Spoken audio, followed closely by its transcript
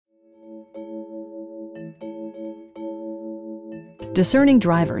Discerning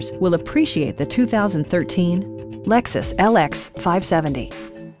drivers will appreciate the 2013 Lexus LX 570.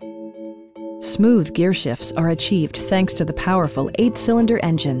 Smooth gear shifts are achieved thanks to the powerful 8-cylinder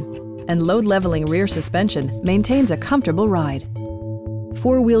engine, and load-leveling rear suspension maintains a comfortable ride.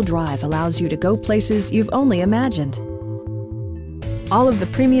 Four-wheel drive allows you to go places you've only imagined. All of the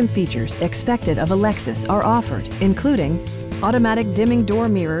premium features expected of a Lexus are offered, including automatic dimming door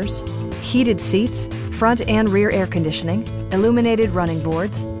mirrors, heated seats, front and rear air conditioning, illuminated running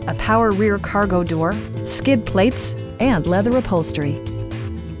boards, a power rear cargo door, skid plates, and leather upholstery.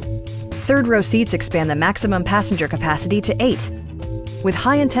 Third-row seats expand the maximum passenger capacity to 8. With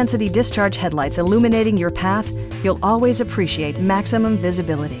high-intensity discharge headlights illuminating your path, you'll always appreciate maximum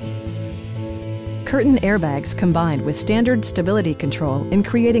visibility. Curtain airbags combined with standard stability control in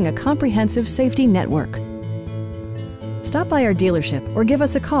creating a comprehensive safety network. Stop by our dealership or give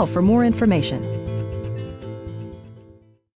us a call for more information.